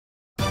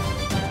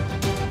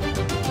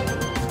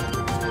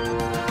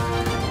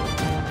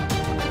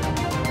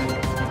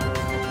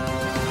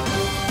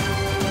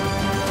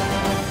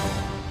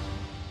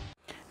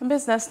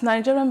business,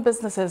 Nigerian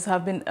businesses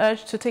have been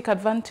urged to take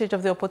advantage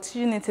of the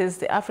opportunities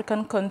the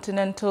African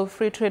Continental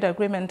Free Trade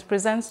Agreement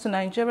presents to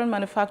Nigerian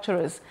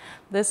manufacturers.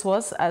 This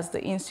was as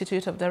the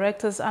Institute of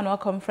Directors Annual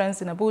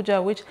Conference in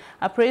Abuja, which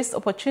appraised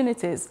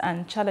opportunities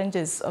and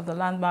challenges of the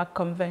landmark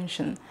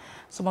convention.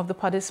 Some of the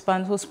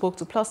participants who spoke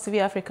to Plus TV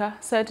Africa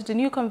said the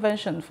new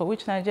convention, for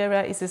which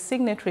Nigeria is a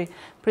signatory,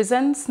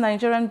 presents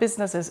Nigerian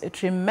businesses a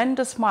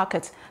tremendous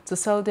market to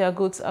sell their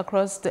goods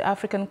across the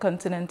African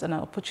continent and an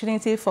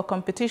opportunity for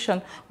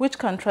competition which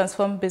can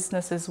transform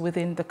businesses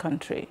within the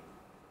country.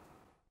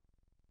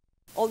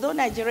 Although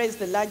Nigeria is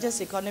the largest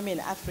economy in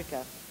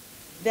Africa,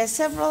 there are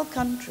several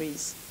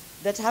countries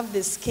that have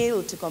the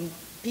scale to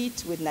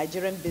compete with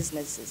Nigerian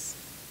businesses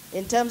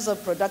in terms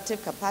of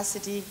productive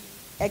capacity,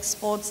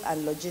 exports,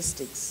 and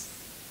logistics.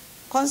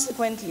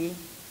 Consequently,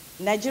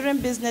 Nigerian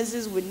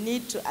businesses will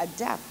need to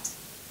adapt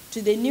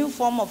to the new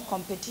form of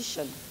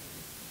competition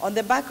on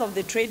the back of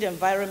the trade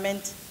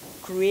environment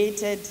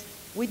created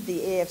with the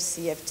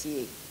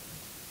AfCFTA.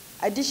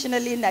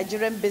 Additionally,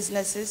 Nigerian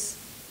businesses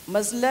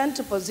must learn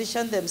to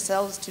position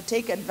themselves to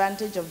take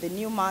advantage of the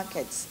new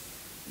markets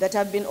that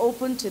have been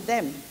opened to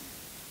them,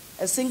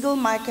 a single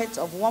market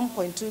of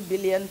 1.2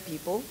 billion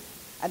people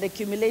and a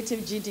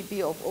cumulative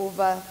GDP of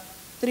over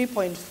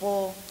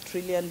 $3.4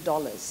 trillion.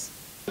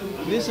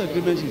 This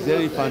agreement is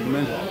very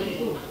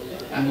fundamental.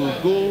 We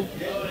will go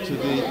to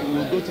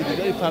the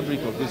very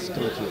fabric of this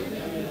country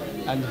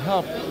and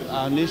help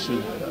our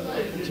nation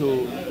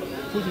to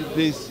put in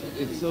place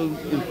its own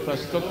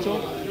infrastructure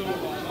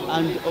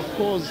and, of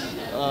course,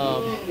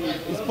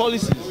 its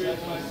policies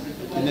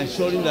in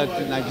ensuring that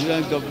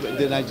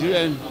the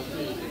Nigerian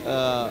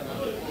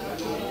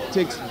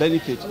takes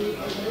benefit,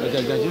 that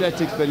Nigeria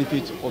takes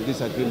benefit of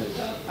this agreement.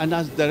 And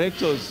as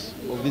directors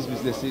of these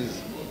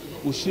businesses,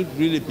 we should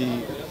really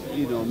be,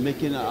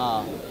 making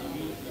our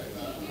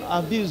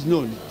views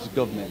known to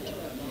government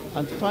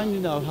and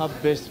finding out how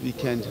best we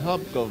can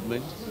help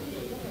government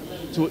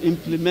to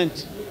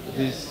implement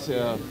this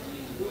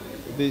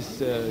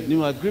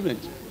new agreement.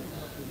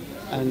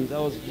 And that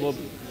was what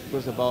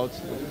was about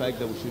the fact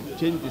that we should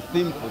change the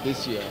theme for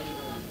this year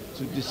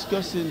to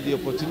discussing the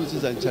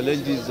opportunities and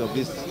challenges of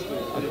this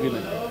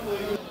agreement.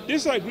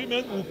 This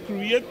agreement will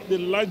create the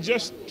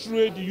largest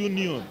trade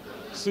union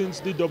since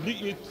the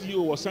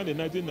WTO was signed in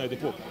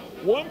 1994.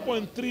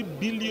 1.3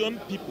 billion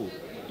people.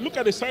 Look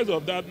at the size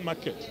of that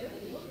market.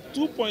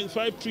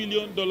 $2.5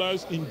 trillion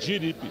in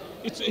GDP.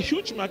 It's a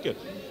huge market.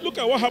 Look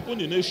at what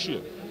happened in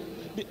Asia.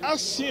 The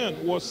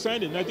ASEAN was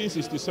signed in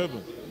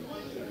 1967.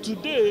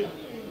 Today,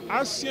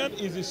 ASEAN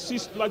is the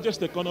 6th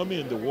largest economy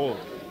in the world,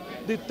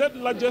 the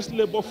 3rd largest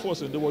labor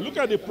force in the world. Look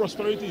at the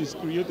prosperity it's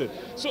created.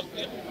 So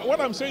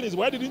what I'm saying is,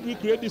 why didn't we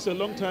create this a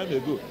long time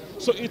ago?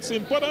 So it's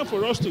important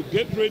for us to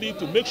get ready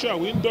to make sure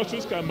our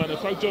industries can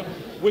manufacture.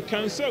 We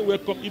can sell.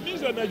 It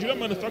means that Nigerian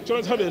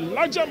manufacturers have a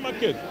larger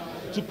market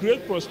to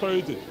create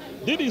prosperity.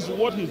 This is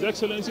what His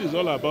Excellency is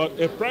all about,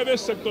 a private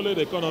sector-led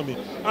economy.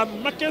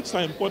 And markets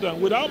are important.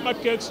 Without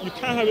markets, you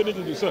can't have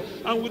anything to sell.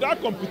 And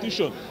without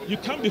competition, you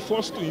can't be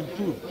forced to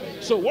improve.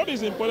 So what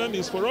is important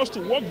is for us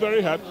to work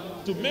very hard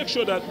to make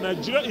sure that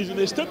Nigeria is in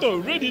a state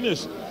of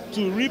readiness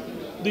to reap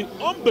the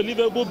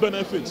unbelievable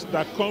benefits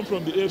that come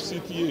from the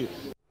AfCFTA.